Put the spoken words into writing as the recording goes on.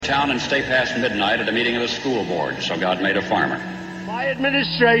town and stay past midnight at a meeting of the school board, so God made a farmer. My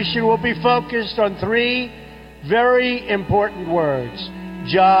administration will be focused on three very important words: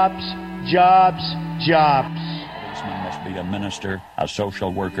 jobs, jobs, jobs. A policeman must be a minister, a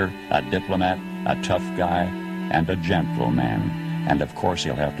social worker, a diplomat, a tough guy, and a gentleman. And of course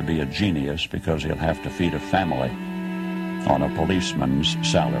he'll have to be a genius because he'll have to feed a family on a policeman's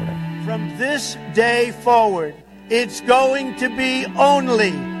salary. From this day forward, it's going to be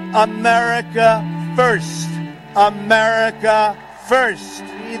only America first. America first.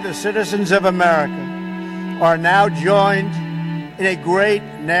 We, the citizens of America, are now joined in a great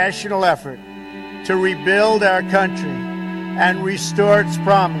national effort to rebuild our country and restore its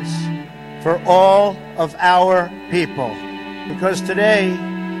promise for all of our people. Because today,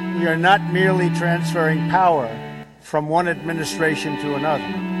 we are not merely transferring power from one administration to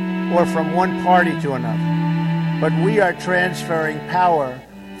another, or from one party to another, but we are transferring power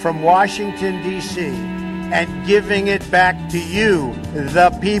from Washington, D.C., and giving it back to you,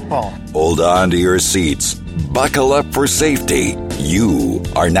 the people. Hold on to your seats. Buckle up for safety. You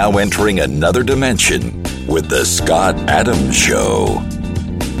are now entering another dimension with The Scott Adams Show.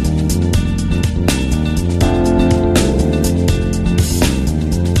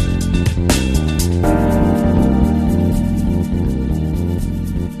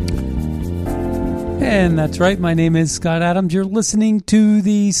 And that's right. My name is Scott Adams. You're listening to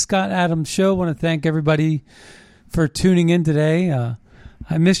the Scott Adams Show. I want to thank everybody for tuning in today. I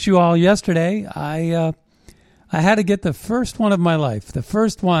missed you all yesterday. I had to get the first one of my life. The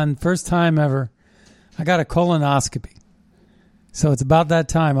first time ever. I got a colonoscopy. So it's about that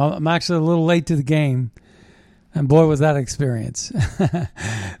time. I'm actually a little late to the game. And boy, was that experience.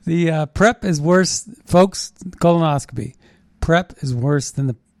 The prep is worse, folks. Colonoscopy. Prep is worse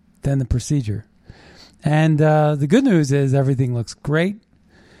than the procedure. And the good news is everything looks great,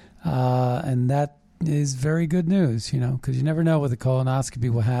 and that is very good news, because you never know with a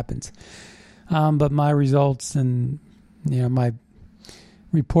colonoscopy what happens. But my results and, my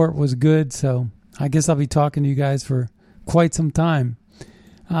report was good, so I guess I'll be talking to you guys for quite some time.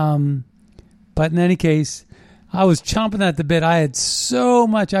 But in any case, I was chomping at the bit. I had so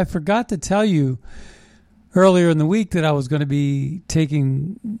much. I forgot to tell you earlier in the week that I was going to be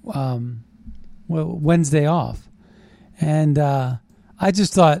taking Wednesday off. And I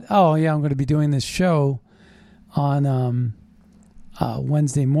just thought, oh, yeah, I'm going to be doing this show on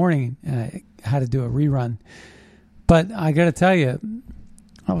Wednesday morning. And I had to do a rerun. But I got to tell you,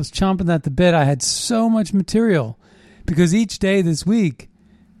 I was chomping at the bit. I had so much material because each day this week,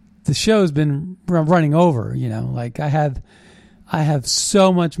 the show's been running over, like I have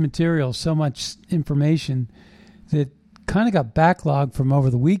so much material, so much information that kind of got backlogged from over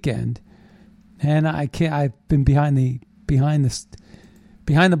the weekend. And I've been behind the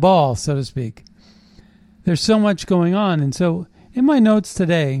ball, so to speak. There's so much going on. And so in my notes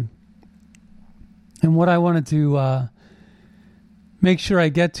today, and what I wanted to make sure I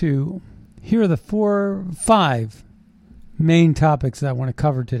get to, here are the 5 main topics that I want to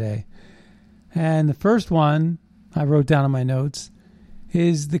cover today. And the first one I wrote down in my notes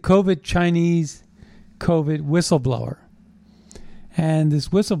is the Chinese COVID whistleblower. And this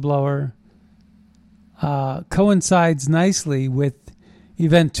whistleblower coincides nicely with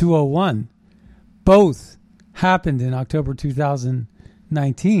Event 201. Both happened in October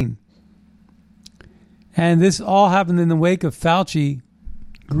 2019. And this all happened in the wake of Fauci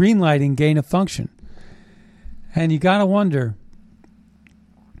greenlighting gain of function. And you got to wonder,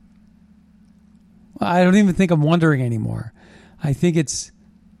 I don't even think I'm wondering anymore. I think this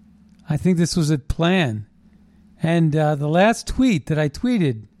was a plan. And the last tweet that I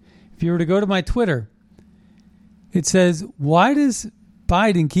tweeted, if you were to go to my Twitter, it says, why does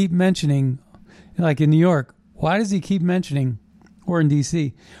Biden keep mentioning, like in New York, why does he keep mentioning, or in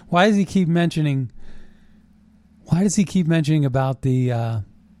D.C., why does he keep mentioning about the,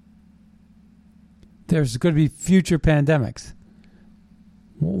 there's going to be future pandemics?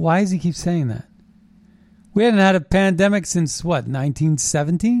 Why does he keep saying that? We hadn't had a pandemic since,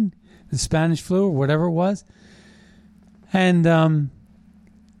 1917? The Spanish flu or whatever it was? And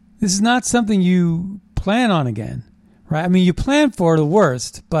this is not something you plan on again, right? I mean, you plan for the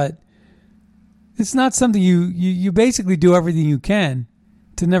worst, but it's not something you basically do everything you can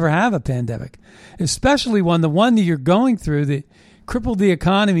to never have a pandemic, especially the one that you're going through that crippled the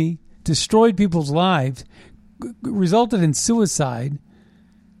economy, destroyed people's lives, resulted in suicide,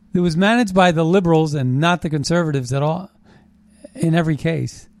 that was managed by the liberals and not the conservatives at all in every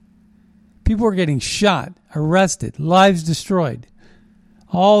case. People were getting shot, arrested, lives destroyed,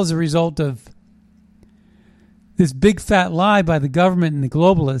 all as a result of This big fat lie by the government and the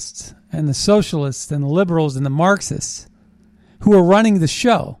globalists and the socialists and the liberals and the Marxists who are running the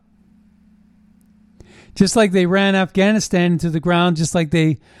show. Just like they ran Afghanistan into the ground, just like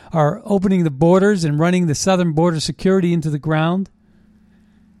they are opening the borders and running the southern border security into the ground.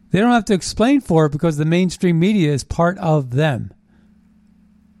 They don't have to explain for it because the mainstream media is part of them.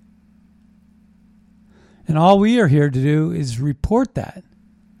 And all we are here to do is report that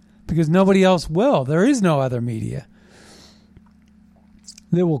because nobody else will. There is no other media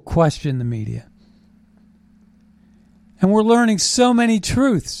that will question the media. And we're learning so many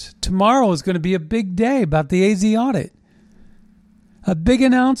truths. Tomorrow is going to be a big day about the AZ audit. A big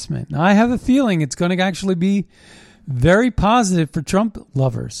announcement. I have a feeling it's going to actually be very positive for Trump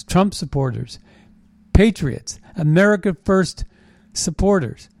lovers, Trump supporters, patriots, America First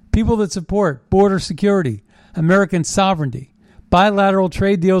supporters, people that support border security, American sovereignty, bilateral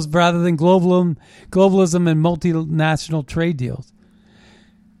trade deals rather than globalism and multinational trade deals.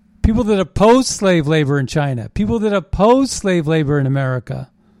 People that oppose slave labor in China. People that oppose slave labor in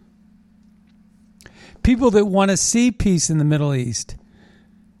America. People that want to see peace in the Middle East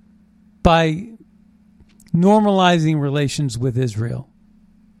by normalizing relations with Israel.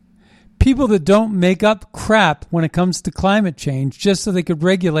 People that don't make up crap when it comes to climate change just so they could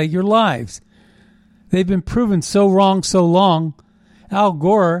regulate your lives. They've been proven so wrong so long. Al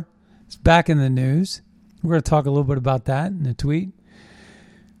Gore is back in the news. We're going to talk a little bit about that in a tweet.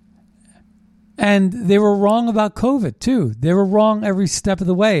 And they were wrong about COVID, too. They were wrong every step of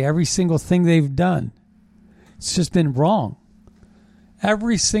the way, every single thing they've done. It's just been wrong.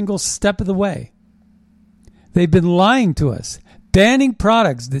 Every single step of the way. They've been lying to us, banning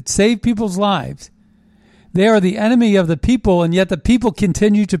products that save people's lives. They are the enemy of the people, and yet the people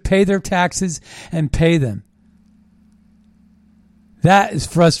continue to pay their taxes and pay them. That is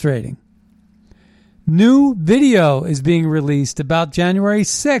frustrating. New video is being released about January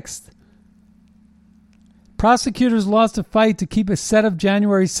 6th. Prosecutors lost a fight to keep a set of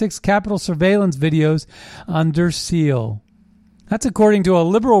January 6th Capitol surveillance videos under seal. That's according to a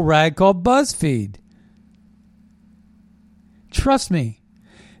liberal rag called BuzzFeed. Trust me,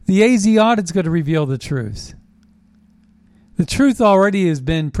 the AZ audit's going to reveal the truth. The truth already has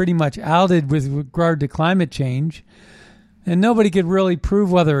been pretty much outed with regard to climate change, and nobody could really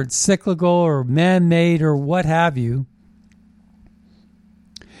prove whether it's cyclical or man-made or what have you.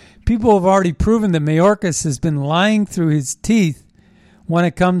 People have already proven that Mayorkas has been lying through his teeth when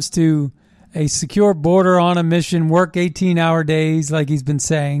it comes to a secure border on a mission, work 18-hour days like he's been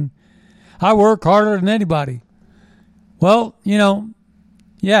saying. I work harder than anybody. Well,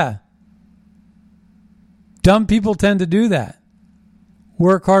 yeah. Dumb people tend to do that.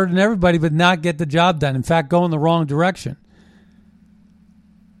 Work harder than everybody but not get the job done. In fact, go in the wrong direction.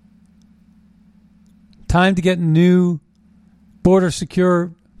 Time to get new border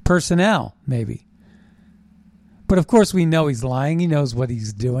secure personnel, maybe. But of course we know he's lying. He knows what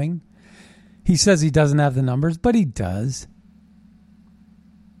he's doing. He says he doesn't have the numbers, but he does.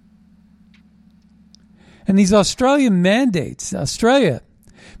 And these Australian mandates, Australia,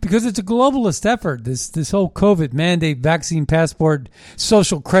 because it's a globalist effort, this whole COVID mandate, vaccine passport,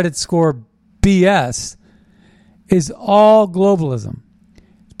 social credit score BS is all globalism.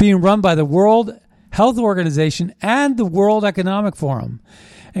 It's being run by the World Health Organization and the World Economic Forum.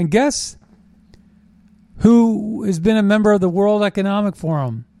 And guess who has been a member of the World Economic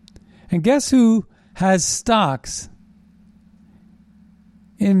Forum? And guess who has stocks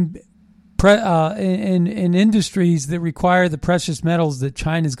in industries that require the precious metals that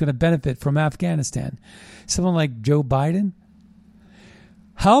China is going to benefit from Afghanistan? Someone like Joe Biden?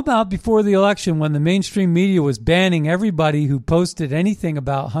 How about before the election when the mainstream media was banning everybody who posted anything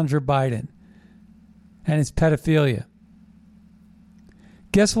about Hunter Biden and his pedophilia?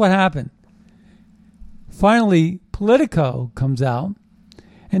 Guess what happened? Finally, Politico comes out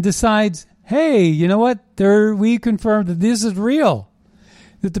and decides, hey, you know what? We confirmed that this is real.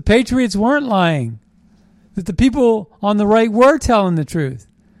 That the patriots weren't lying. That the people on the right were telling the truth.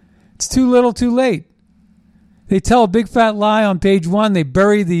 It's too little, too late. They tell a big fat lie on page 1. They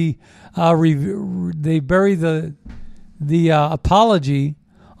bury the apology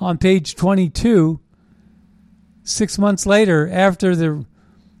on page 22. 6 months later, after the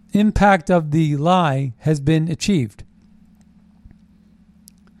impact of the lie has been achieved.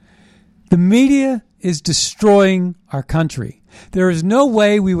 The media is destroying our country. There is no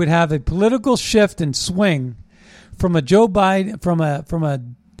way we would have a political shift and swing from a Joe Biden, from a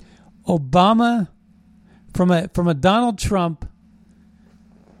Obama, from a Donald Trump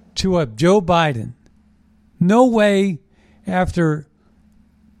to a Joe Biden. No way after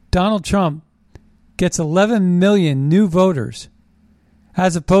Donald Trump gets 11 million new voters,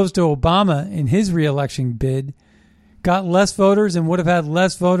 as opposed to Obama in his re-election bid, got less voters and would have had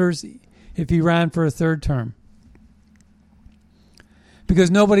less voters if he ran for a third term.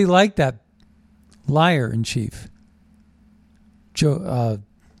 Because nobody liked that liar-in-chief,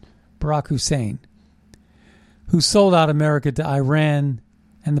 Barack Hussein, who sold out America to Iran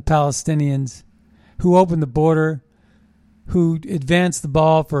and the Palestinians, who opened the border, who advanced the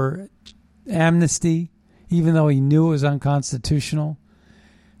ball for amnesty, even though he knew it was unconstitutional.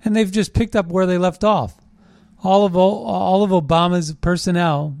 And they've just picked up where they left off. All of Obama's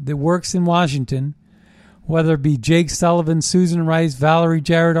personnel that works in Washington, whether it be Jake Sullivan, Susan Rice, Valerie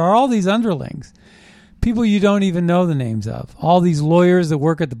Jarrett, or all these underlings, people you don't even know the names of, all these lawyers that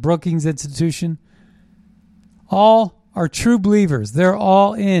work at the Brookings Institution, all are true believers. They're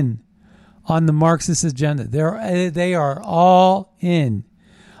all in on the Marxist agenda. They are all in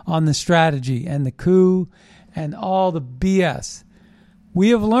on the strategy and the coup and all the BS. We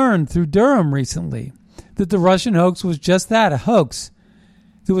have learned through Durham recently that the Russian hoax was just that, a hoax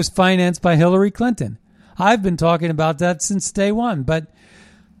that was financed by Hillary Clinton. I've been talking about that since day one, but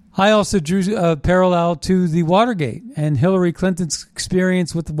I also drew a parallel to the Watergate and Hillary Clinton's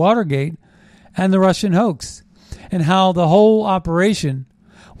experience with the Watergate and the Russian hoax, and how the whole operation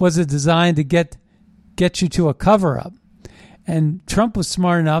was designed to get you to a cover-up. And Trump was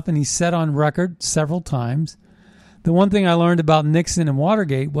smart enough, and he said on record several times, the one thing I learned about Nixon and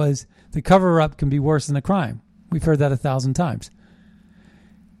Watergate was the cover-up can be worse than the crime. We've heard that 1,000 times.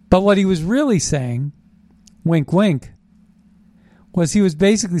 But what he was really saying, wink, wink, was he was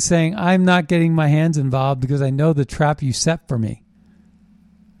basically saying, I'm not getting my hands involved because I know the trap you set for me.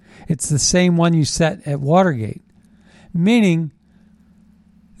 It's the same one you set at Watergate. Meaning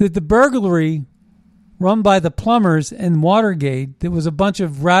that the burglary run by the plumbers in Watergate, that was a bunch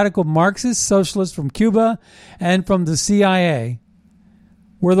of radical Marxist socialists from Cuba and from the CIA,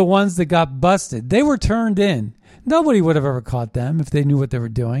 were the ones that got busted. They were turned in. Nobody would have ever caught them if they knew what they were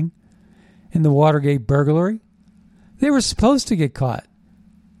doing in the Watergate burglary. They were supposed to get caught.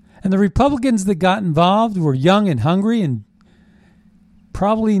 And the Republicans that got involved were young and hungry and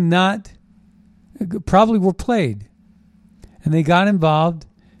probably were played. And they got involved,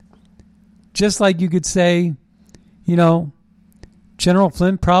 just like you could say, General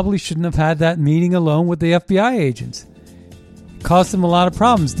Flynn probably shouldn't have had that meeting alone with the FBI agents. It caused him a lot of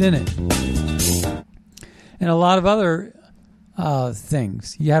problems, didn't it? And a lot of other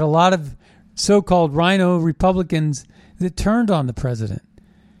things. You had a lot of so-called rhino Republicans that turned on the president.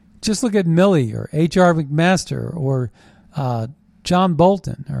 Just look at Milley or H.R. McMaster or John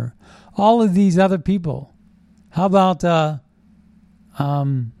Bolton or all of these other people. How about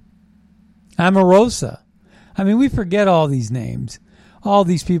Omarosa? I mean, we forget all these names, all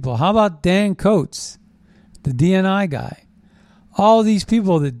these people. How about Dan Coates, the DNI guy? All these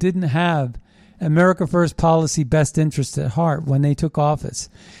people that didn't have America First policy best interest at heart when they took office.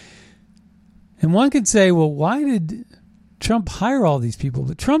 And one could say, well, why did Trump hire all these people?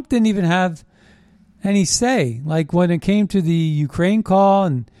 But Trump didn't even have any say. Like when it came to the Ukraine call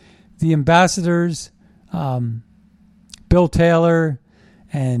and the ambassadors, Bill Taylor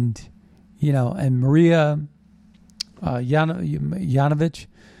and Maria Yanovich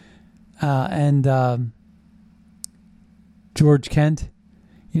and George Kent,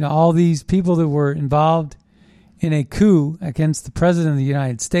 all these people that were involved in a coup against the president of the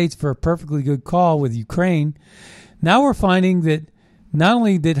United States for a perfectly good call with Ukraine. Now we're finding that not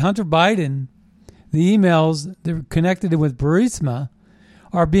only did Hunter Biden, the emails that were connected with Burisma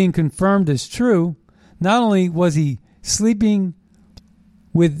are being confirmed as true, not only was he sleeping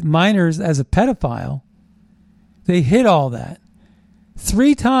with minors as a pedophile, they hid all that.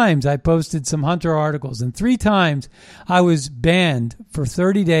 3 times I posted some Hunter articles, and 3 times I was banned for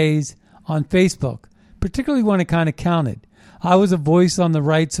 30 days on Facebook, particularly when it kind of counted. I was a voice on the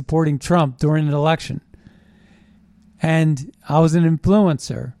right supporting Trump during an election. And I was an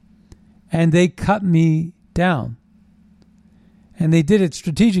influencer. And they cut me down. And they did it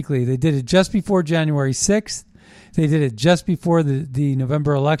strategically. They did it just before January 6th. They did it just before the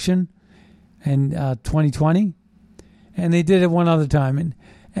November election in 2020. And they did it one other time.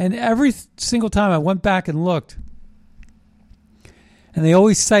 And every single time I went back and looked, and they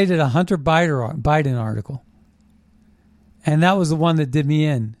always cited a Hunter Biden article. And that was the one that did me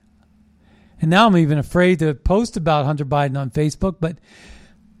in. And now I'm even afraid to post about Hunter Biden on Facebook. But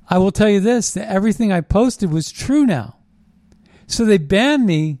I will tell you this, that everything I posted was true now. So they banned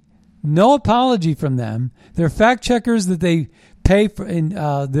me. No apology from them. They're fact checkers that they pay for,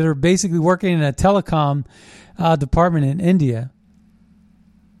 that are basically working in a telecom department in India.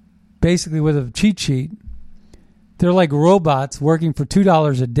 basically with a cheat sheet. They're like robots working for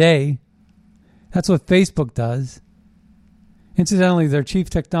 $2 a day. That's what Facebook does. Incidentally, their chief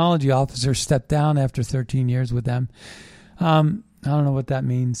technology officer stepped down after 13 years with them. I don't know what that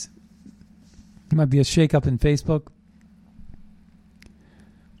means. It might be a shakeup in Facebook.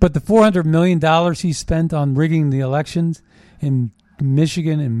 But the $400 million he spent on rigging the elections in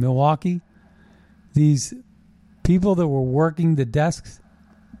Michigan and Milwaukee, these people that were working the desks.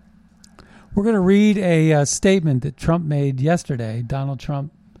 We're going to read a statement that Trump made yesterday,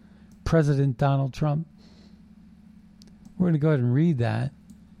 President Donald Trump. We're going to go ahead and read that.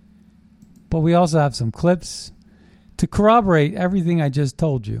 But we also have some clips to corroborate everything I just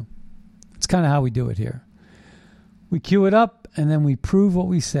told you. It's kind of how we do it here. We cue it up, and then we prove what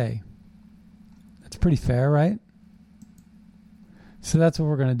we say. That's pretty fair, right? So that's what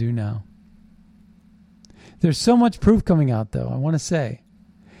we're going to do now. There's so much proof coming out, though, I want to say.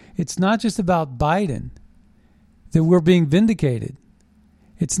 It's not just about Biden that we're being vindicated.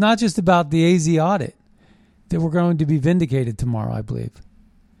 It's not just about the AZ audit that we're going to be vindicated tomorrow, I believe.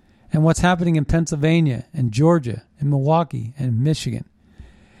 And what's happening in Pennsylvania and Georgia and Milwaukee and Michigan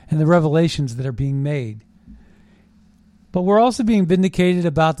and the revelations that are being made. But we're also being vindicated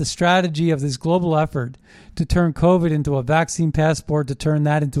about the strategy of this global effort to turn COVID into a vaccine passport, to turn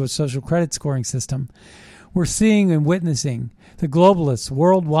that into a social credit scoring system. We're seeing and witnessing the globalists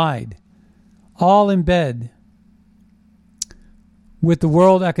worldwide all in bed with the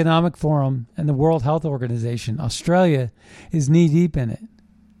World Economic Forum and the World Health Organization. Australia is knee-deep in it.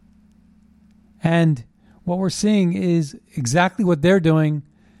 And what we're seeing is exactly what they're doing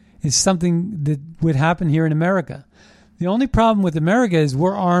is something that would happen here in America. The only problem with America is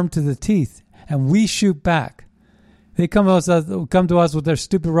we're armed to the teeth, and we shoot back. They come to us with their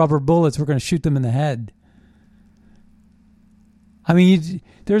stupid rubber bullets. We're going to shoot them in the head. I mean,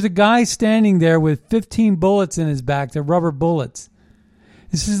 there's a guy standing there with 15 bullets in his back. They're rubber bullets.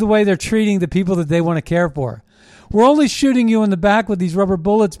 This is the way they're treating the people that they want to care for. We're only shooting you in the back with these rubber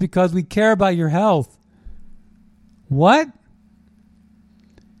bullets because we care about your health. What?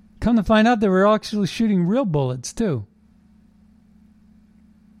 Come to find out, they were actually shooting real bullets, too.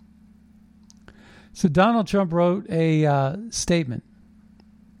 So Donald Trump wrote a statement,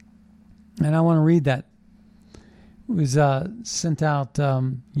 and I want to read that. It was sent out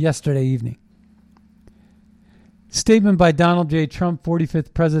yesterday evening. Statement by Donald J. Trump,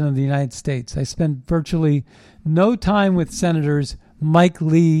 45th President of the United States. I spent virtually no time with Senators Mike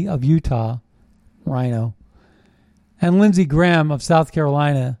Lee of Utah, Rhino, and Lindsey Graham of South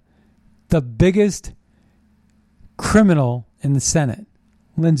Carolina, the biggest criminal in the Senate,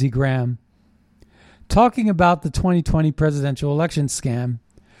 Lindsey Graham, talking about the 2020 presidential election scam,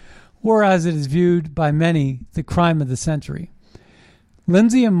 or as it is viewed by many, the crime of the century.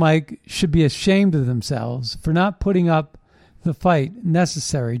 Lindsey and Mike should be ashamed of themselves for not putting up the fight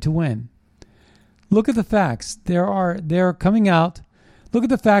necessary to win. Look at the facts. They're coming out. Look at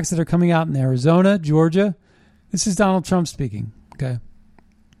the facts that are coming out in Arizona, Georgia. This is Donald Trump speaking. Okay.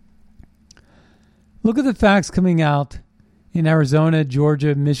 Look at the facts coming out in Arizona,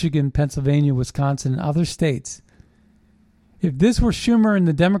 Georgia, Michigan, Pennsylvania, Wisconsin, and other states. If this were Schumer and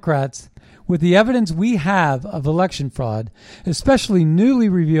the Democrats, with the evidence we have of election fraud, especially newly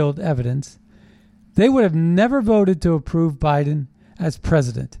revealed evidence, they would have never voted to approve Biden as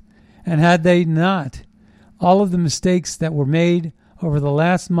president. And had they not, all of the mistakes that were made over the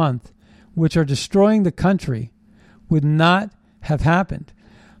last month, which are destroying the country, would not have happened.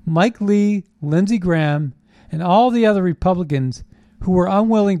 Mike Lee, Lindsey Graham, and all the other Republicans who were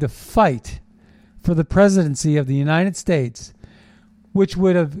unwilling to fight for the presidency of the United States, which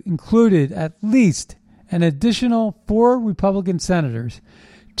would have included at least an additional 4 Republican senators,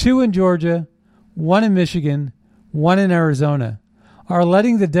 2 in Georgia, 1 in Michigan, 1 in Arizona, are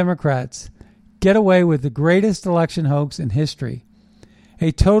letting the Democrats get away with the greatest election hoax in history,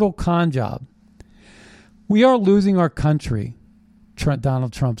 a total con job. We are losing our country,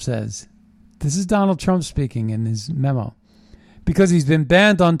 Donald Trump says. This is Donald Trump speaking in his memo. Because he's been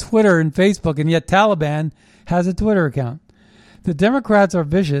banned on Twitter and Facebook, and yet Taliban has a Twitter account. The Democrats are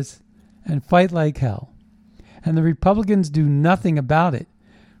vicious and fight like hell, and the Republicans do nothing about it.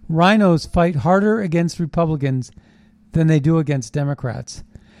 Rhinos fight harder against Republicans than they do against Democrats.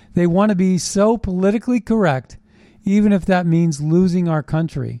 They want to be so politically correct, even if that means losing our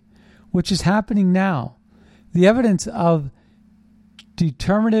country, which is happening now. The evidence of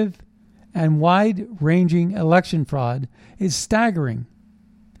determinative and wide-ranging election fraud is staggering.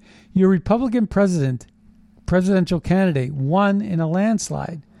 Your Republican presidential candidate won in a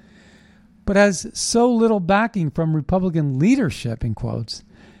landslide, but has so little backing from Republican leadership, in quotes,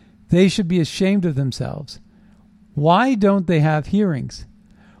 They should be ashamed of themselves. Why don't they have hearings?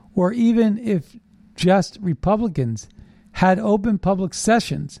 Or even if just Republicans had open public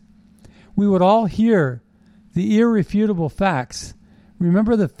sessions, we would all hear the irrefutable facts.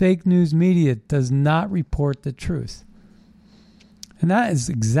 Remember, the fake news media does not report the truth. And that is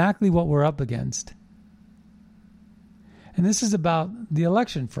exactly what we're up against. And this is about the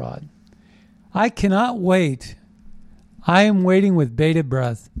election fraud. I cannot wait. I am waiting with bated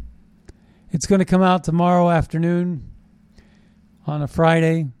breath. It's going to come out tomorrow afternoon on a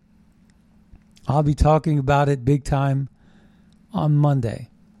Friday. I'll be talking about it big time on Monday.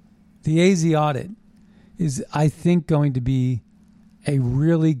 The AZ audit is, I think, going to be a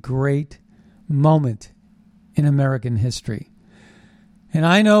really great moment in American history. And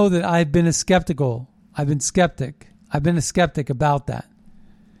I know that I've been a skeptic about that.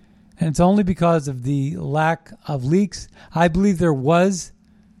 And it's only because of the lack of leaks. I believe there was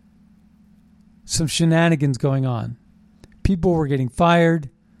some shenanigans going on. People were getting fired.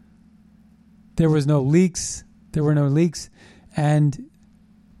 There were no leaks. And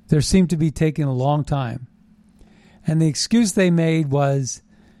there seemed to be taking a long time. And the excuse they made was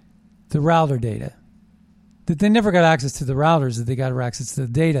the router data. That they never got access to the routers, that they got access to the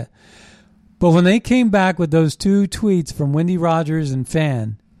data. But when they came back with those two tweets from Wendy Rogers and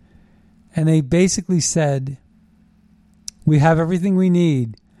Fan, and they basically said, we have everything we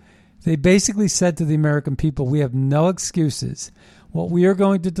need. They basically said to the American people, we have no excuses. What we are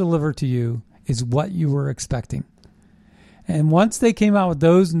going to deliver to you is what you were expecting. And once they came out with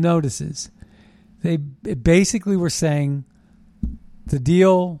those notices, they basically were saying the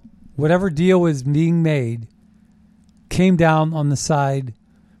deal, whatever deal was being made, came down on the side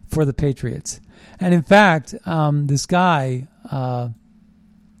for the Patriots. And in fact, this guy,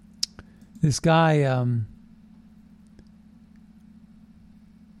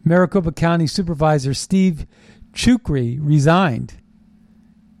 Maricopa County Supervisor Steve Chukri resigned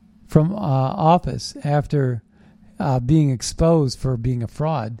from office after being exposed for being a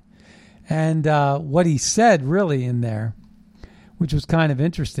fraud. And what he said really in there, which was kind of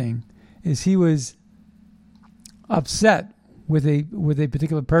interesting, is he was upset with a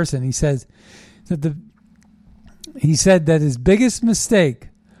particular person. He said that his biggest mistake,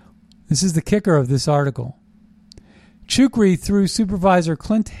 this is the kicker of this article, Chukri threw Supervisor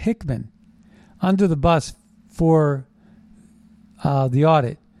Clint Hickman under the bus for the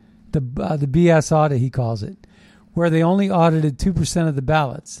audit, the BS audit he calls it, where they only audited 2% of the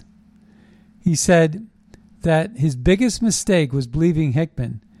ballots. He said that his biggest mistake was believing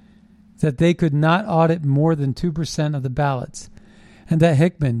Hickman that they could not audit more than 2% of the ballots, and that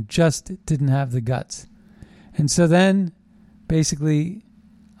Hickman just didn't have the guts. And so then, basically,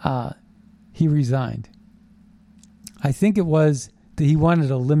 he resigned. I think it was that he wanted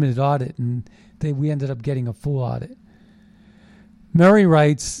a limited audit, and we ended up getting a full audit. Murray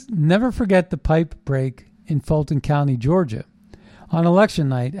writes, never forget the pipe break in Fulton County, Georgia, on election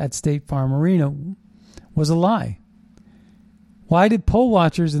night at State Farm Arena was a lie. Why did poll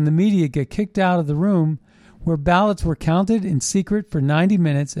watchers and the media get kicked out of the room where ballots were counted in secret for 90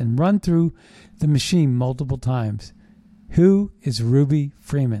 minutes and run through the machine multiple times? Who is Ruby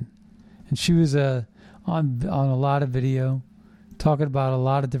Freeman? And she was on a lot of video talking about a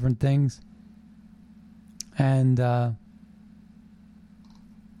lot of different things. And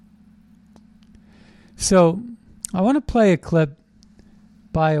so I want to play a clip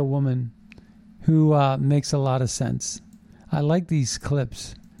by a woman who makes a lot of sense. I like these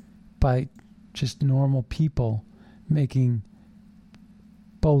clips by just normal people making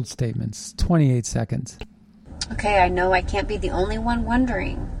bold statements. 28 seconds. Okay, I know I can't be the only one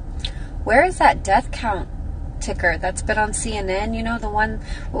wondering. Where is that death count ticker that's been on CNN? You know, the one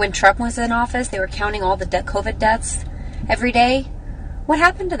when Trump was in office, they were counting all the COVID deaths every day. What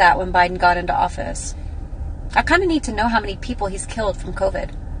happened to that when Biden got into office? I kind of need to know how many people he's killed from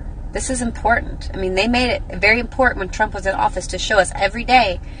COVID. This is important. I mean, they made it very important when Trump was in office to show us every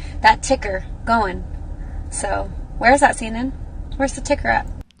day that ticker going. So, where's that, CNN? Where's the ticker at?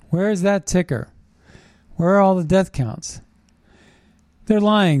 Where is that ticker? Where are all the death counts? They're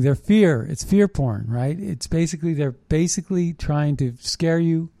lying. They're fear. It's fear porn, right? They're basically trying to scare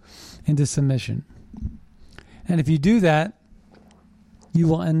you into submission. And if you do that, you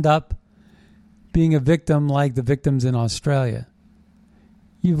will end up being a victim like the victims in Australia.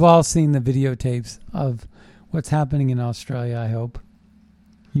 You've all seen the videotapes of what's happening in Australia, I hope.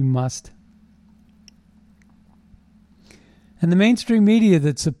 You must. And the mainstream media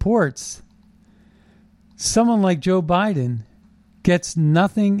that supports someone like Joe Biden gets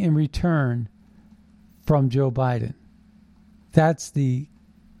nothing in return from Joe Biden. That's the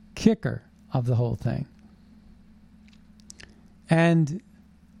kicker of the whole thing. And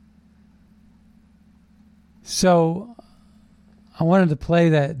so I wanted to play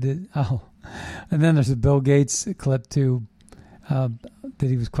that. And then there's a Bill Gates clip too that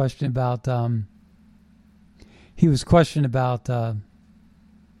he was questioned about. He was questioned about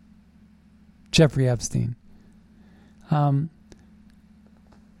Jeffrey Epstein.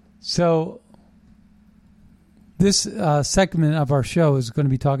 So this segment of our show is going to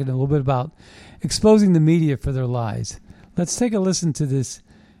be talking a little bit about exposing the media for their lies. Let's take a listen to this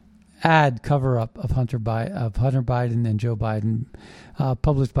ad cover-up of Hunter Biden and Joe Biden,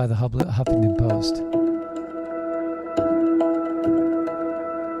 published by the Huffington Post.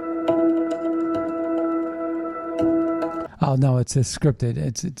 Oh no, it's scripted.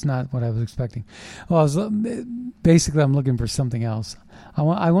 It's not what I was expecting. Well, I'm looking for something else.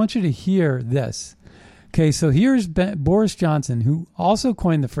 I want you to hear this. Okay, so here's Boris Johnson, who also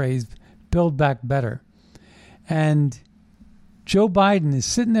coined the phrase "Build Back Better," and Joe Biden is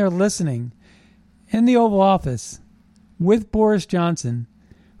sitting there listening in the Oval Office with Boris Johnson,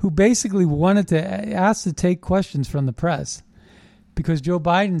 who basically wanted to ask to take questions from the press because Joe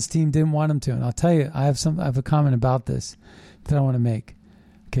Biden's team didn't want him to. And I'll tell you, I have a comment about this that I want to make.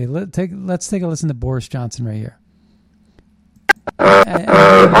 Okay, let's take a listen to Boris Johnson right here. And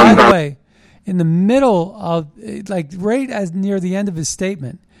by the way, in the middle of, like right as near the end of his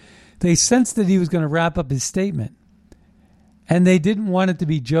statement, they sensed that he was going to wrap up his statement. And they didn't want it to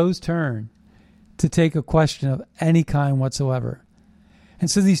be Joe's turn to take a question of any kind whatsoever.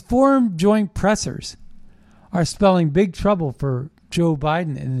 And so these foreign joint pressers are spelling big trouble for Joe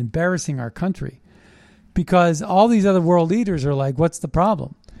Biden and embarrassing our country because all these other world leaders are like, what's the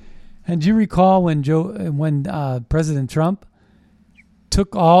problem? And do you recall when President Trump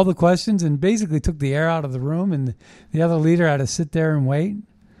took all the questions and basically took the air out of the room and the other leader had to sit there and wait?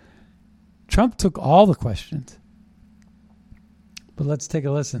 Trump took all the questions. But let's take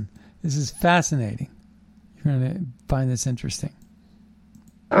a listen. This is fascinating. You're going to find this interesting.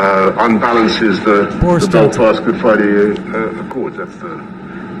 On balance is the Belfast Good Friday Accords. That's the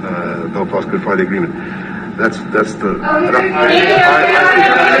Belfast Good Friday Agreement. That's the... Right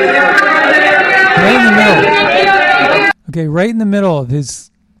in the middle. Okay, right in the middle of his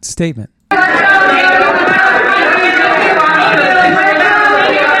statement.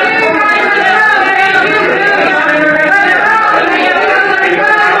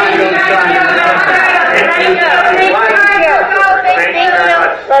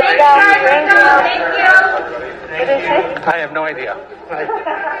 I have no idea. I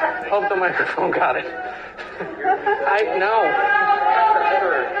hope the microphone got it. I know.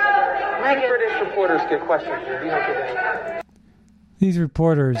 British reporters get questions. We don't get any. These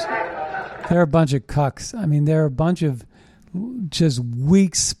reporters, they're a bunch of cucks. I mean, they're a bunch of just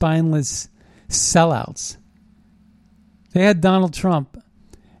weak, spineless sellouts. They had Donald Trump,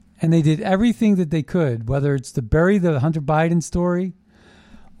 and they did everything that they could, whether it's to bury the Hunter Biden story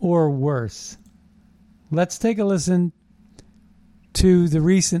or worse. Let's take a listen to the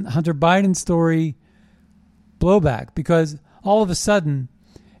recent Hunter Biden story blowback, because all of a sudden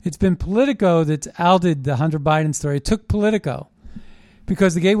it's been Politico that's outed the Hunter Biden story. It took Politico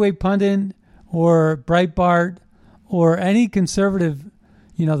because the Gateway Pundit or Breitbart or any conservative,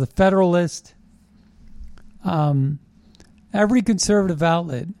 the Federalist, every conservative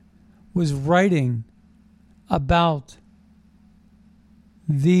outlet was writing about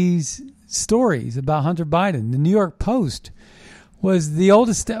these stories about Hunter Biden. The New York Post was the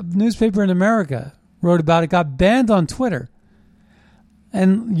oldest newspaper in America, wrote about it, got banned on Twitter.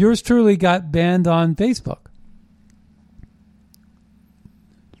 And yours truly got banned on Facebook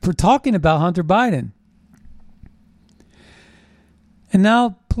for talking about Hunter Biden. And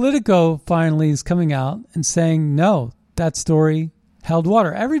now Politico finally is coming out and saying, no, that story held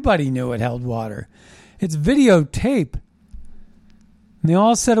water. Everybody knew it held water. It's videotape. And they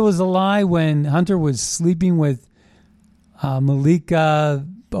all said it was a lie when Hunter was sleeping with Malika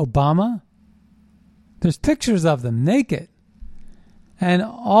Obama. There's pictures of them naked. And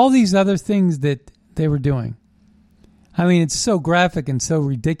all these other things that they were doing. I mean, it's so graphic and so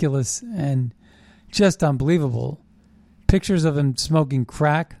ridiculous and just unbelievable. Pictures of him smoking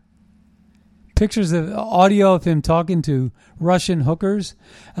crack. Pictures of audio of him talking to Russian hookers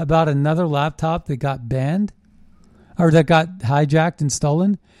about another laptop that got banned or that got hijacked and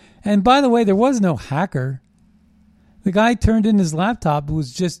stolen. And by the way, there was no hacker. The guy turned in his laptop who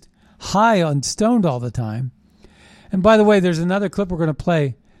was just high and stoned all the time. And by the way, there's another clip we're going to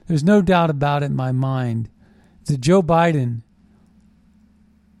play. There's no doubt about it in my mind that Joe Biden,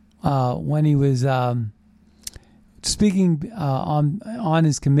 when he was speaking on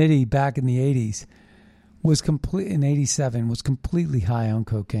his committee back in the 80s, in 87, was completely high on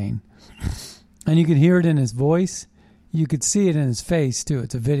cocaine. And you could hear it in his voice. You could see it in his face, too.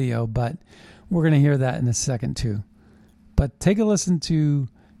 It's a video, but we're going to hear that in a second, too. But take a listen to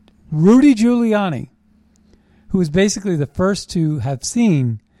Rudy Giuliani, who is basically the first to have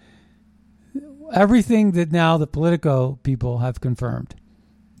seen everything that now the Politico people have confirmed.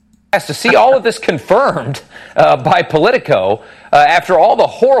 To see all of this confirmed by Politico after all the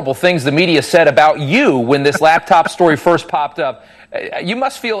horrible things the media said about you when this laptop story first popped up, you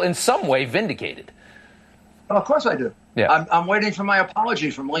must feel in some way vindicated. Well, of course I do. Yeah. I'm waiting for my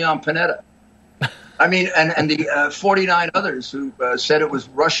apology from Leon Panetta. I mean, and the 49 others who said it was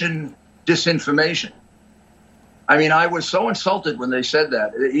Russian disinformation. I mean, I was so insulted when they said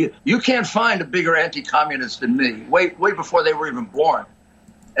that. You can't find a bigger anti-communist than me, way before they were even born.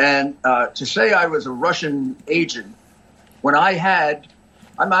 And to say I was a Russian agent when I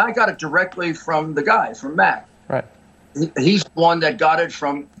got it directly from the guy, from Mac. Right. He's the one that got it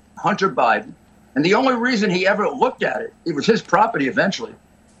from Hunter Biden. And the only reason he ever looked at it, it was his property eventually,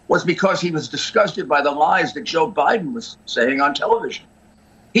 was because he was disgusted by the lies that Joe Biden was saying on television.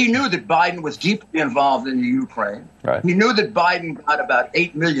 He knew that Biden was deeply involved in the Ukraine. Right. He knew that Biden got about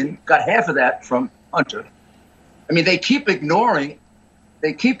 8 million, got half of that from Hunter. I mean, they keep ignoring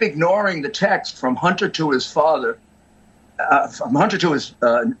the text from Hunter to his father, from Hunter to his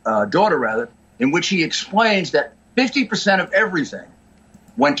daughter, rather, in which he explains that 50% of everything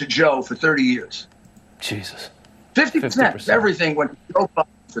went to Joe for 30 years. Jesus. 50% of everything went to Joe Biden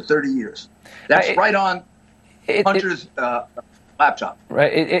for 30 years. That's right on Hunter's laptop.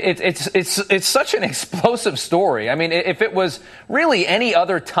 Right. It's such an explosive story. I mean, if it was really any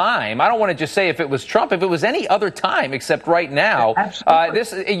other time, I don't want to just say if it was Trump, if it was any other time except right now,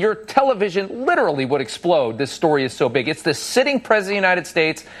 your television literally would explode. This story is so big. It's the sitting president of the United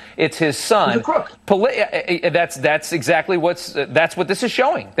States. It's his son. He's a crook. That's exactly that's what this is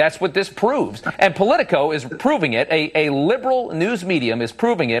showing. That's what this proves. And Politico is proving it. A liberal news medium is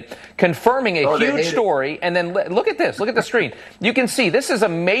proving it, confirming a huge story. And then look at this. Look at the screen. You can see this is a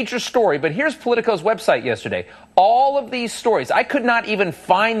major story, but here's Politico's website yesterday. All of these stories, I could not even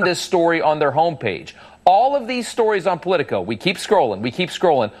find this story on their homepage. All of these stories on Politico, we keep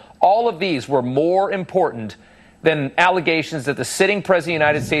scrolling. All of these were more important than allegations that the sitting president of the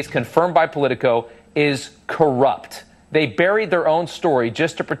United States, confirmed by Politico, is corrupt. They buried their own story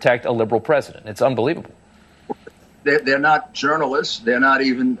just to protect a liberal president. It's unbelievable. They're not journalists. They're not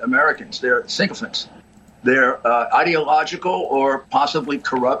even Americans. They're sycophants. They're ideological or possibly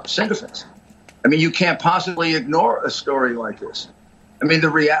corrupt sycophants. I mean, you can't possibly ignore a story like this. I mean, the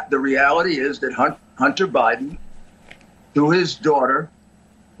reality is that Hunter Biden, to his daughter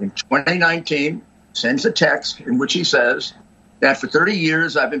in 2019, sends a text in which he says that for 30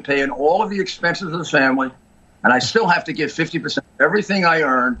 years I've been paying all of the expenses of the family, and I still have to give 50% of everything I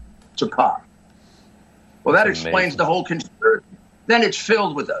earn to Pop. Well, that explains the whole conspiracy. Then it's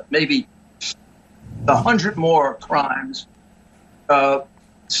filled with maybe 100 more crimes.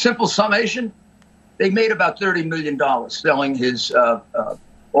 Simple summation, they made about $30 million selling his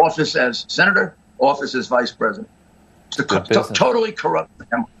office as senator, office as vice president. It's a totally corrupt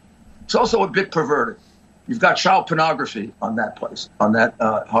family. It's also a bit perverted. You've got child pornography on that place, on that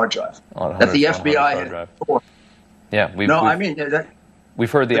hard drive, that the FBI had. Yeah,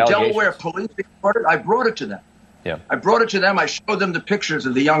 we've heard the allegations. Delaware police reported. I brought it to them. Yeah, I brought it to them. I showed them the pictures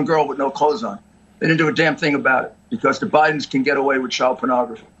of the young girl with no clothes on. They didn't do a damn thing about it because the Bidens can get away with child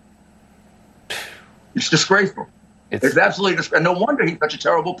pornography. It's disgraceful. It's absolutely disgraceful. And no wonder he's such a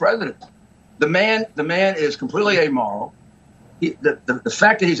terrible president. The man is completely amoral. The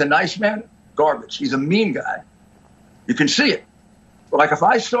fact that he's a nice man, garbage. He's a mean guy. You can see it. Like if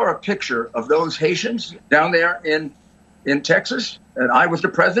I saw a picture of those Haitians down there in Texas, and I was the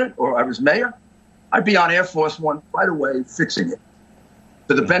president or I was mayor, I'd be on Air Force One right away fixing it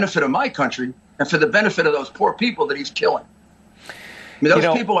for the benefit of my country and for the benefit of those poor people that he's killing. I mean,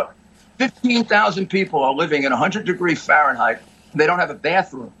 those people are 15,000 people are living in 100-degree Fahrenheit. They don't have a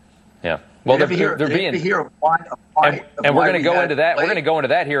bathroom. Yeah. Well, they're being, and we're going to go into that. We're going to go into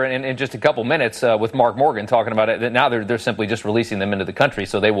that here in just a couple minutes with Mark Morgan talking about it. That now they're simply just releasing them into the country,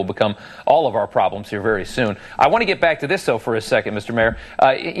 so they will become all of our problems here very soon. I want to get back to this though for a second, Mr. Mayor.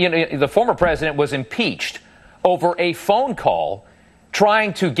 The former president was impeached over a phone call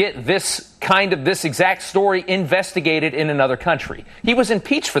trying to get this exact story investigated in another country. He was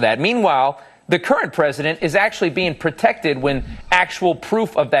impeached for that. Meanwhile, the current president is actually being protected when actual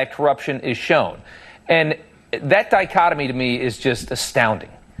proof of that corruption is shown. And that dichotomy to me is just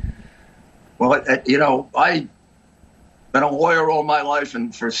astounding. Well, I Been a lawyer all my life,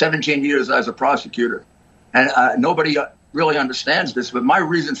 and for 17 years as a prosecutor. And nobody really understands this, but my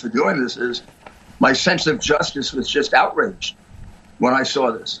reason for doing this is my sense of justice was just outraged when I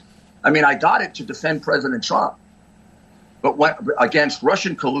saw this. I mean, I got it to defend President Trump, but went against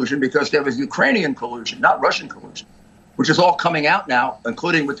Russian collusion because there was Ukrainian collusion, not Russian collusion, which is all coming out now,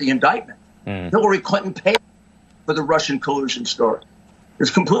 including with the indictment. Hillary Clinton paid for the Russian collusion story.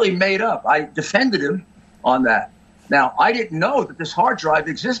 It's completely made up. I defended him on that. Now, I didn't know that this hard drive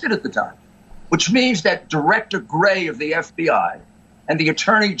existed at the time, which means that Director Gray of the FBI and the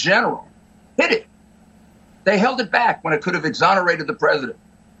Attorney General hid it. They held it back when it could have exonerated the president.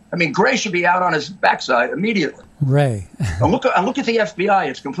 I mean, Gray should be out on his backside immediately. Ray. and look at the FBI.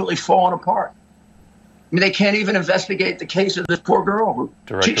 It's completely fallen apart. I mean, they can't even investigate the case of this poor girl.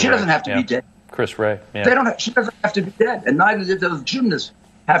 She doesn't have to be dead. Chris Ray. Yeah. She doesn't have to be dead. And neither did those gymnasts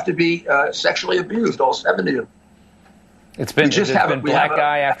have to be sexually abused, all 70 of them. It's been black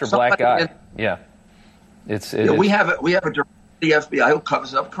guy after black guy. Yeah. We have a director of the FBI who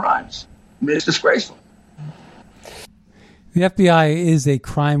covers up crimes. I mean, it's disgraceful. The FBI is a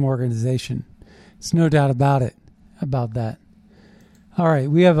crime organization. There's no doubt about that. All right,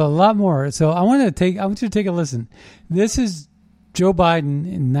 we have a lot more. So I want you to take a listen. This is Joe Biden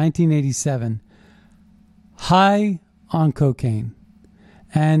in 1987, high on cocaine,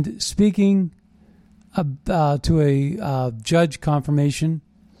 and speaking to a judge confirmation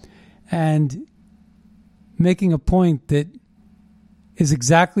and making a point that is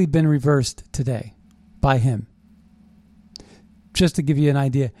exactly been reversed today by him. Just to give you an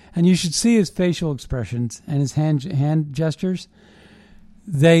idea. And you should see his facial expressions and his hand gestures.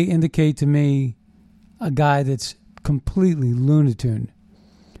 They indicate to me a guy that's completely lunatune,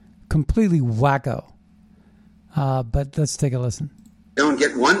 completely wacko. But let's take a listen. Don't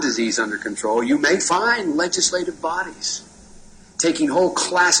get one disease under control, you may find legislative bodies taking whole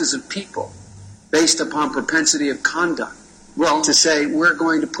classes of people based upon propensity of conduct. Well, to say, we're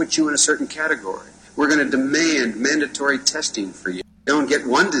going to put you in a certain category. We're going to demand mandatory testing for you. Don't get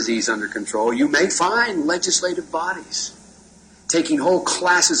one disease under control, you may find legislative bodies taking whole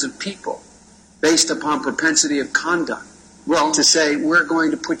classes of people based upon propensity of conduct. Well, to say, we're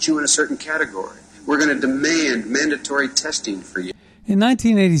going to put you in a certain category. We're going to demand mandatory testing for you. In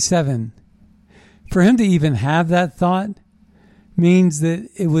 1987, for him to even have that thought means that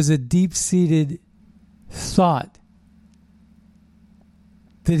it was a deep-seated thought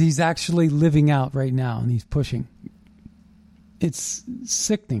that he's actually living out right now and he's pushing. It's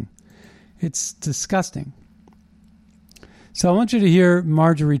sickening. It's disgusting. So I want you to hear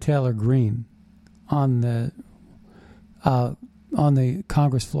Marjorie Taylor Greene on the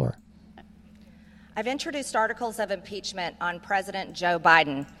Congress floor. I've introduced articles of impeachment on President Joe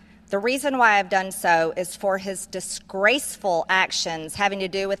Biden. The reason why I've done so is for his disgraceful actions having to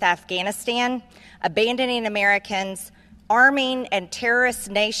do with Afghanistan, abandoning Americans, arming and terrorist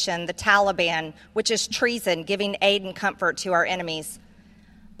nation, the Taliban, which is treason, giving aid and comfort to our enemies.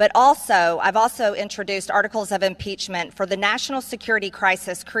 But I've also introduced articles of impeachment for the national security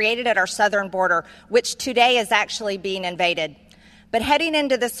crisis created at our southern border, which today is actually being invaded. But heading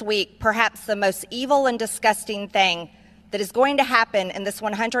into this week, perhaps the most evil and disgusting thing that is going to happen in this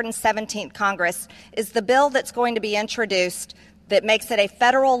 117th Congress is the bill that's going to be introduced that makes it a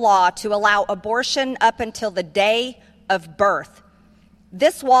federal law to allow abortion up until the day of birth.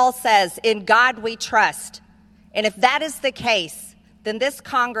 This wall says, "In God we trust." And if that is the case, then this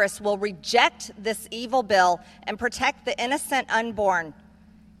Congress will reject this evil bill and protect the innocent unborn.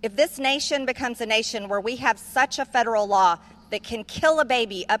 If this nation becomes a nation where we have such a federal law that can kill a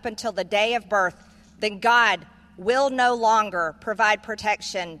baby up until the day of birth, then God will no longer provide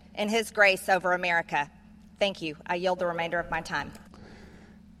protection in His grace over America. Thank you. I yield the remainder of my time.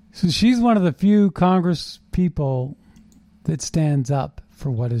 So she's one of the few Congress people that stands up for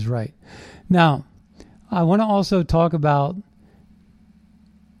what is right. Now, I want to also talk about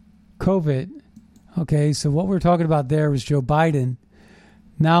COVID. Okay, so what we're talking about there was Joe Biden.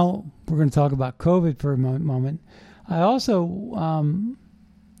 Now we're going to talk about COVID for a moment. I also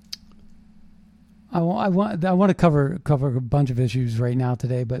I want to cover a bunch of issues right now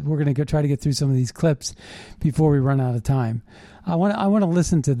today, but we're going to try to get through some of these clips before we run out of time. I want to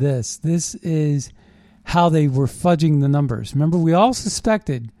listen to this. This is how they were fudging the numbers. Remember, we all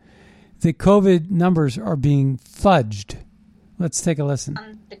suspected that COVID numbers are being fudged. Let's take a listen.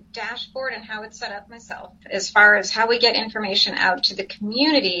 On the dashboard and how it's set up myself, as far as how we get information out to the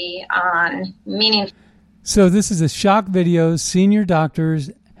community on meaningful. So this is a shock video. Senior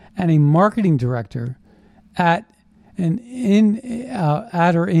doctors and a marketing director in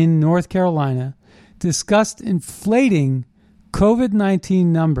North Carolina discussed inflating COVID-19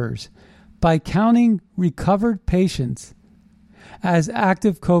 numbers by counting recovered patients as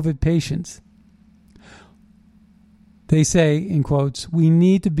active COVID patients. They say, in quotes, "We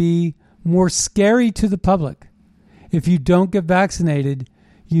need to be more scary to the public. If you don't get vaccinated,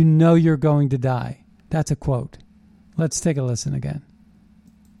 you know you're going to die." That's a quote. Let's take a listen again.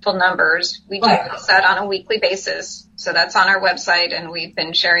 Numbers. We do that on a weekly basis. So that's on our website, and we've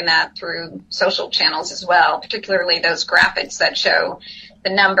been sharing that through social channels as well, particularly those graphics that show the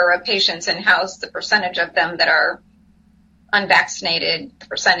number of patients in-house, the percentage of them that are unvaccinated, the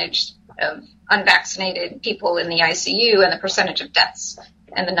percentage of unvaccinated people in the ICU, and the percentage of deaths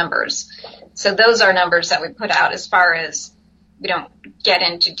and the numbers. So those are numbers that we put out. As far as we don't get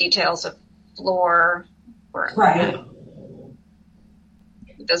into details of floor or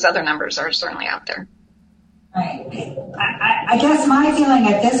those other numbers are certainly out there. Right. I guess my feeling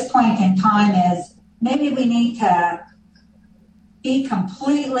at this point in time is maybe we need to be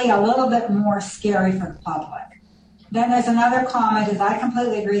completely a little bit more scary for the public. Then there's another comment is I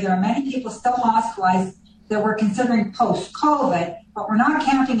completely agree. There are many people still hospitalized that we're considering post-COVID, but we're not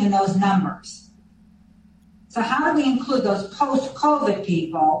counting in those numbers. So how do we include those post-COVID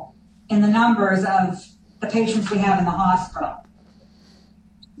people in the numbers of the patients we have in the hospital?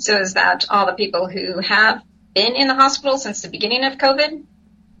 So is that all the people who have been in the hospital since the beginning of COVID?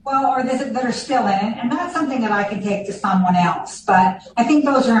 Well, or that are still in it, and that's something that I can take to someone else. But I think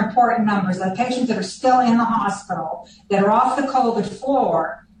those are important numbers, the patients that are still in the hospital, that are off the COVID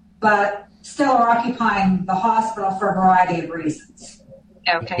floor, but still are occupying the hospital for a variety of reasons.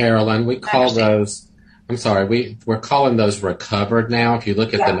 Okay. Carolyn, we call those, we're calling those recovered now. If you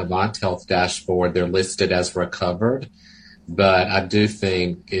look at the Novant Health dashboard, they're listed as recovered. But I do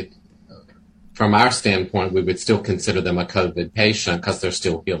think from our standpoint, we would still consider them a COVID patient because they're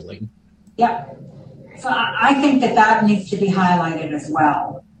still healing. Yeah. So I think that needs to be highlighted as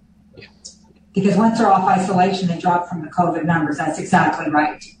well. Yeah. Because once they're off isolation, they drop from the COVID numbers. That's exactly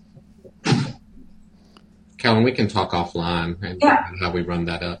right. Carolyn, we can talk offline and how we run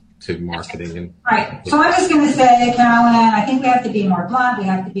that up to marketing. And right. So I'm just going to say, Carolyn, I think we have to be more blunt. We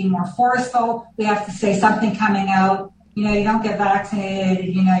have to be more forceful. We have to say something coming out. You know, you don't get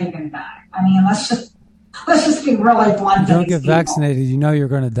vaccinated, you know you're going to die. I mean, let's just be really blunt. You don't get vaccinated, you know you're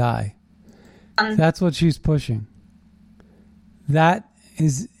going to die. That's what she's pushing. That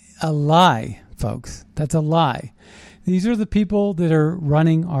is a lie, folks. That's a lie. These are the people that are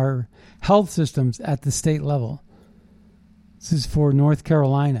running our health systems at the state level. This is for North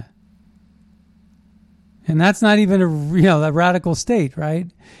Carolina. And that's not even a radical state, right?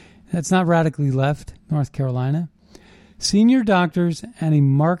 That's not radically left, North Carolina. Senior doctors and a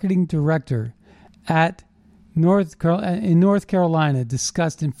marketing director in North Carolina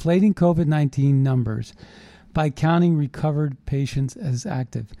discussed inflating COVID-19 numbers by counting recovered patients as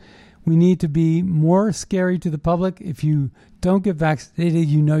active. We need to be more scary to the public. If you don't get vaccinated,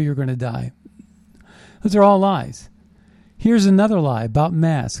 you know you're going to die. Those are all lies. Here's another lie about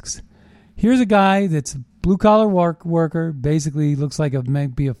masks. Here's a guy that's a blue-collar worker, basically looks like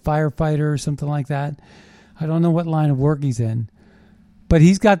maybe a firefighter or something like that. I don't know what line of work he's in, but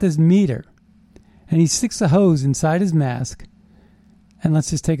he's got this meter, and he sticks a hose inside his mask. And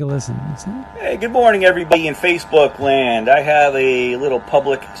let's just take a listen. Hey, good morning, everybody in Facebook land. I have a little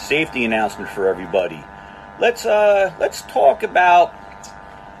public safety announcement for everybody. Let's talk about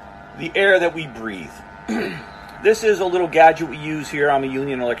the air that we breathe. This is a little gadget we use here. I'm a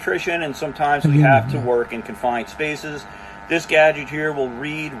union electrician, and sometimes we have to work in confined spaces. This gadget here will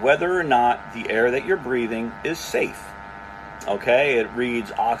read whether or not the air that you're breathing is safe. Okay, it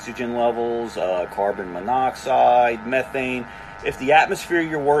reads oxygen levels, carbon monoxide, methane. If the atmosphere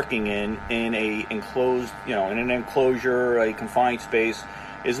you're working in a enclosed, in an enclosure, a confined space,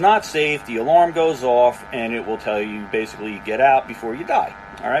 is not safe, the alarm goes off, and it will tell you basically get out before you die.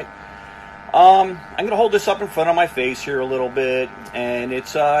 All right. I'm going to hold this up in front of my face here a little bit, and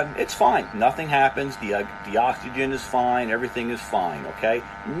it's fine. Nothing happens. The oxygen is fine. Everything is fine, okay?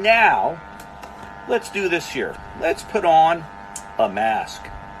 Now, let's do this here. Let's put on a mask.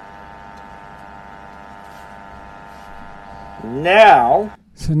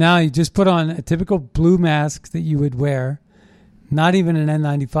 So now you just put on a typical blue mask that you would wear, not even an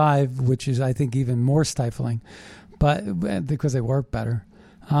N95, which is, I think, even more stifling, but because they work better.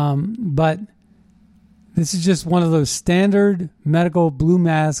 But this is just one of those standard medical blue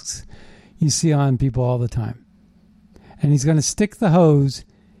masks you see on people all the time. And he's going to stick the hose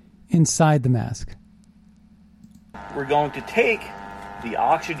inside the mask. We're going to take the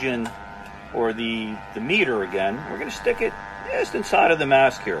oxygen or the meter again. We're going to stick it just inside of the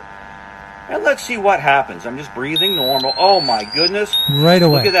mask here. And let's see what happens. I'm just breathing normal. Oh my goodness. Right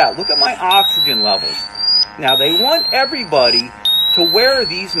away. Look at that. Look at my oxygen levels. Now, they want everybody to wear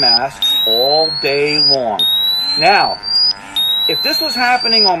these masks all day long. Now, if this was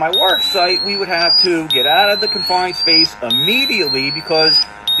happening on my work site, we would have to get out of the confined space immediately because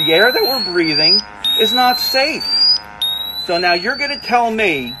the air that we're breathing is not safe. So now you're going to tell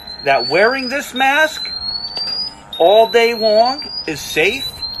me that wearing this mask all day long is safe?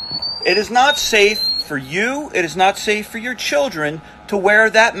 It is not safe for you. It is not safe for your children to wear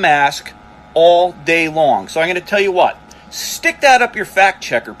that mask all day long. So I'm going to tell you what. Stick that up your fact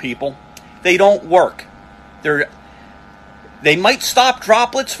checker, people. They don't work. They might stop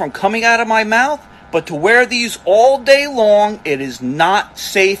droplets from coming out of my mouth, but to wear these all day long, it is not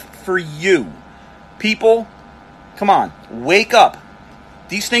safe for you. People, come on, wake up.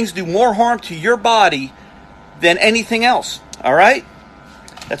 These things do more harm to your body than anything else, all right?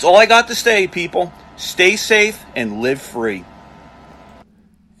 That's all I got to say, people. Stay safe and live free.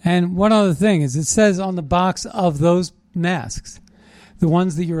 And one other thing is it says on the box of those masks, the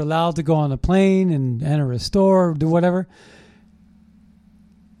ones that you're allowed to go on a plane and enter a store or do whatever,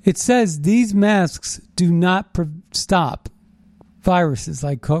 it says these masks do not stop viruses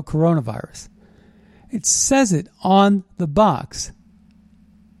like coronavirus. It says it on the box.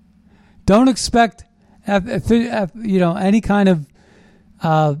 Don't expect any kind of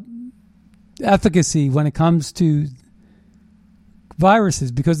efficacy when it comes to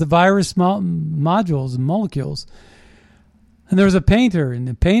viruses, because the virus modules and molecules. And there was a painter, and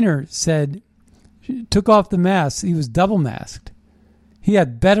the painter said, took off the mask. He was double masked. He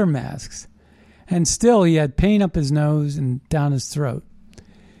had better masks, and still he had paint up his nose and down his throat.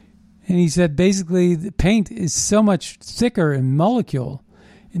 And he said basically the paint is so much thicker in molecule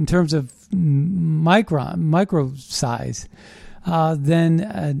in terms of micro size than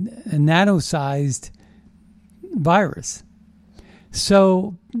a nano-sized virus.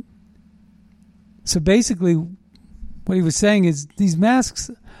 So basically what he was saying is these masks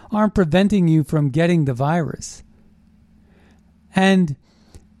aren't preventing you from getting the virus. And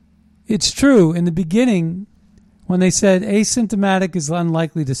it's true, in the beginning, when they said asymptomatic is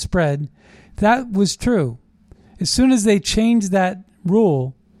unlikely to spread, that was true. As soon as they changed that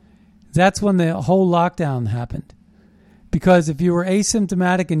rule, that's when the whole lockdown happened. Because if you were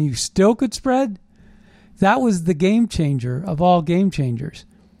asymptomatic and you still could spread, that was the game changer of all game changers.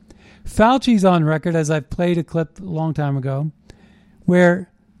 Fauci's on record, as I've played a clip a long time ago, where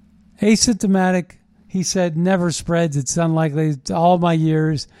asymptomatic, he said, never spreads. It's unlikely. It's all my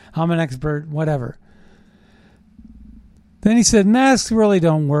years. I'm an expert, whatever. Then he said, masks really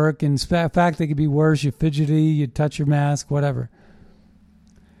don't work. In fact, they could be worse. You're fidgety, you touch your mask, whatever.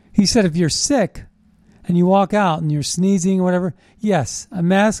 He said, if you're sick and you walk out and you're sneezing or whatever, yes, a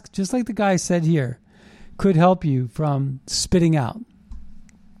mask, just like the guy said here, could help you from spitting out.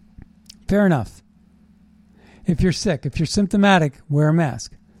 Fair enough. If you're sick, if you're symptomatic, wear a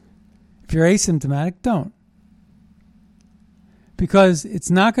mask. If you're asymptomatic, don't. Because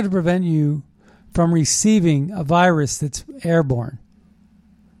it's not going to prevent you from receiving a virus that's airborne.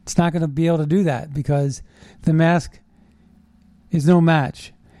 It's not going to be able to do that because the mask is no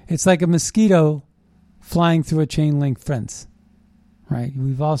match. It's like a mosquito flying through a chain link fence, right?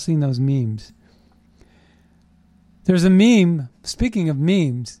 We've all seen those memes. There's a meme, speaking of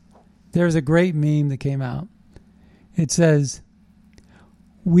memes, there's a great meme that came out. It says,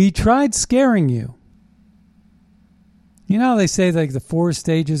 we tried scaring you. You know how they say like the 4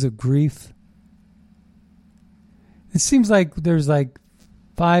 stages of grief? It seems like there's like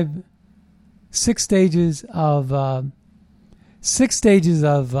 6 stages of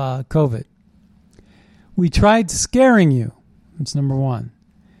COVID. We tried scaring you. That's number 1.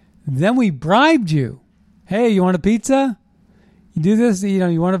 Then we bribed you. Hey, you want a pizza? You do this,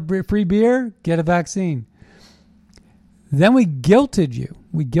 you want a free beer? Get a vaccine. Then we guilted you.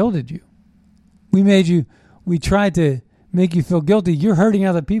 We guilted you. We tried to make you feel guilty. You're hurting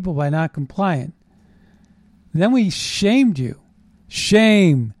other people by not compliant. Then we shamed you.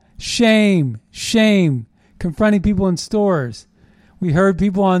 Shame, shame, shame. Confronting people in stores. We heard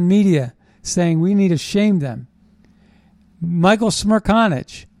people on media saying we need to shame them. Michael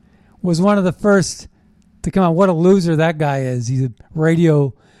Smerconic was one of the first to come out. What a loser that guy is. He's a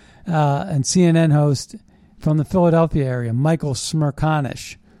radio and CNN host from the Philadelphia area. Michael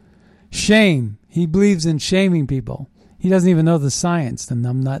Smerconic. Shame. He believes in shaming people. He doesn't even know the science, the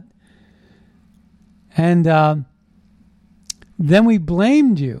numbnut. And then we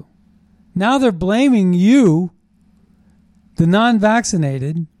blamed you. Now they're blaming you, the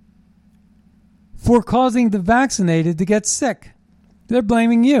non-vaccinated, for causing the vaccinated to get sick. They're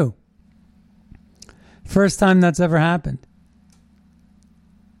blaming you. First time that's ever happened.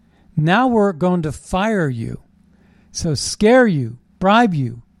 Now we're going to fire you. So scare you, bribe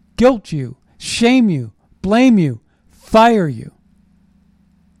you, guilt you, shame you, blame you, fire you.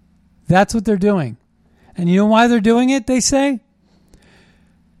 That's what they're doing. And you know why they're doing it, they say?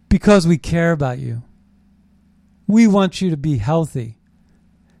 Because we care about you. We want you to be healthy.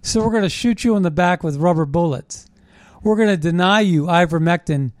 So we're going to shoot you in the back with rubber bullets. We're going to deny you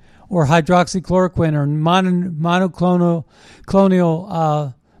ivermectin or hydroxychloroquine or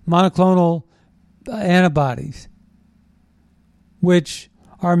monoclonal antibodies, which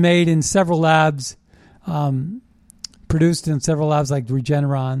are made in several labs, produced in several labs like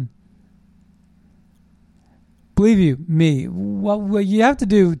Regeneron. Believe me, what you have to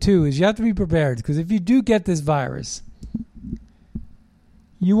do, too, is you have to be prepared. Because if you do get this virus,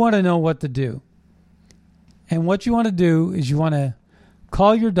 you want to know what to do. And what you want to do is you want to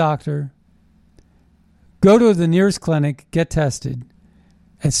call your doctor, go to the nearest clinic, get tested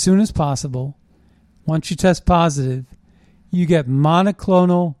as soon as possible. Once you test positive, you get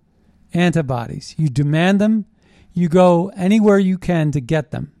monoclonal antibodies. You demand them. You go anywhere you can to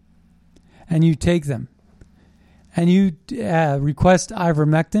get them. And you take them. And you request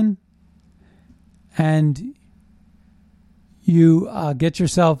ivermectin. And you get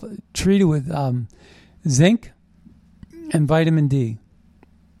yourself treated with zinc and vitamin D.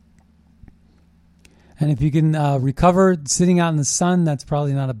 And if you can recover sitting out in the sun, that's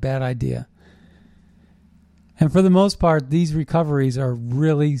probably not a bad idea. And for the most part, these recoveries are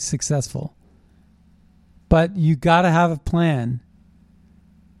really successful. But you got to have a plan,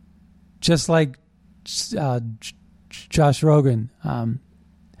 just like Josh Rogan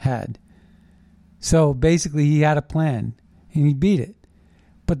had. So basically, he had a plan, and he beat it.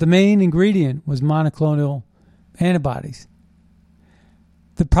 But the main ingredient was monoclonal antibodies.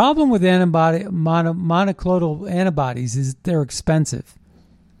 The problem with monoclonal antibodies is they're expensive.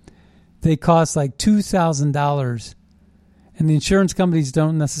 They cost like $2,000, and the insurance companies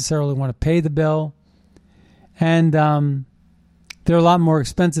don't necessarily want to pay the bill. And they're a lot more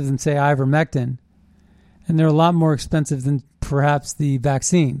expensive than, say, ivermectin, and they're a lot more expensive than perhaps the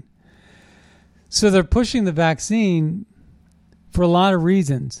vaccine. So they're pushing the vaccine for a lot of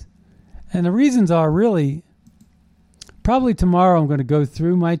reasons. And the reasons are really, probably tomorrow I'm going to go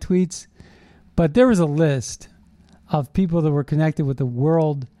through my tweets, but there was a list of people that were connected with the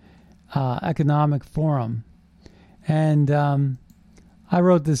World Economic Forum. And I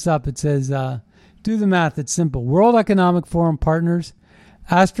wrote this up. It says, do the math. It's simple. World Economic Forum partners,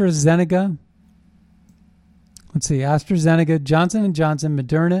 AstraZeneca, Johnson & Johnson,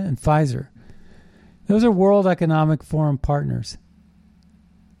 Moderna, and Pfizer. Those are World Economic Forum partners.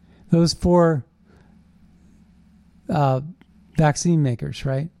 Those four vaccine makers,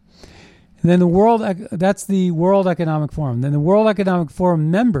 right? And then that's the World Economic Forum. Then the World Economic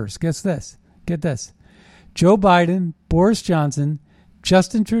Forum members, get this. Joe Biden, Boris Johnson,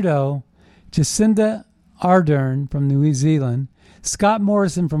 Justin Trudeau, Jacinda Ardern from New Zealand, Scott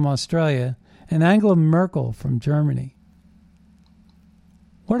Morrison from Australia, and Angela Merkel from Germany.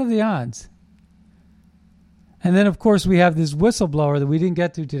 What are the odds? And then, of course, we have this whistleblower that we didn't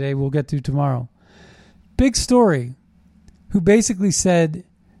get to today. We'll get to tomorrow. Big story, who basically said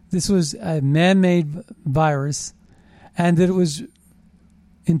this was a man-made virus and that it was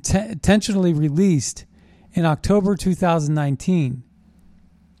intentionally released in October 2019.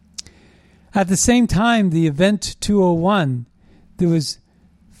 At the same time, the Event 201 that was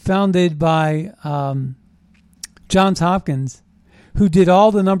founded by Johns Hopkins, who did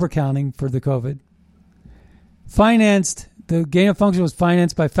all the number counting for the COVID, the gain of function was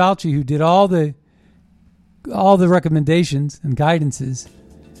financed by Fauci, who did all the recommendations and guidances.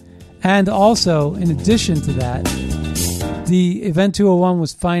 And also, in addition to that, the Event 201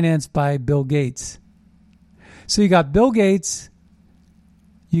 was financed by Bill Gates. So you got Bill Gates,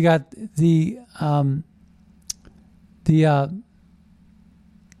 you got the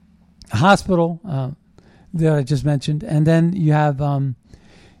hospital that I just mentioned, and then you have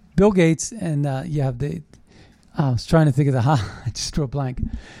Bill Gates, and you have I was trying to think of I just drew a blank.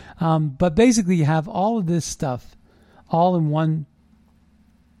 But basically, you have all of this stuff all in one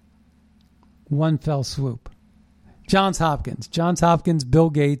fell swoop. Johns Hopkins, Bill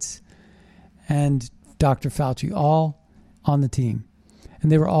Gates, and Dr. Fauci, all on the team.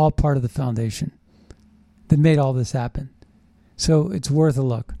 And they were all part of the foundation that made all this happen. So it's worth a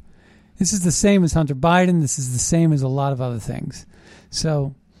look. This is the same as Hunter Biden. This is the same as a lot of other things.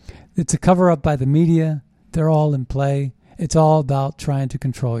 So it's a cover-up by the media. They're all in play. It's all about trying to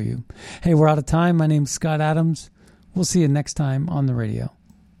control you. Hey, we're out of time. My name's Scott Adams. We'll see you next time on the radio.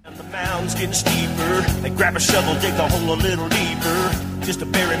 The mound's getting steeper. They grab a shovel, dig the hole a little deeper, just to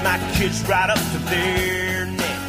bury my kids right up to there.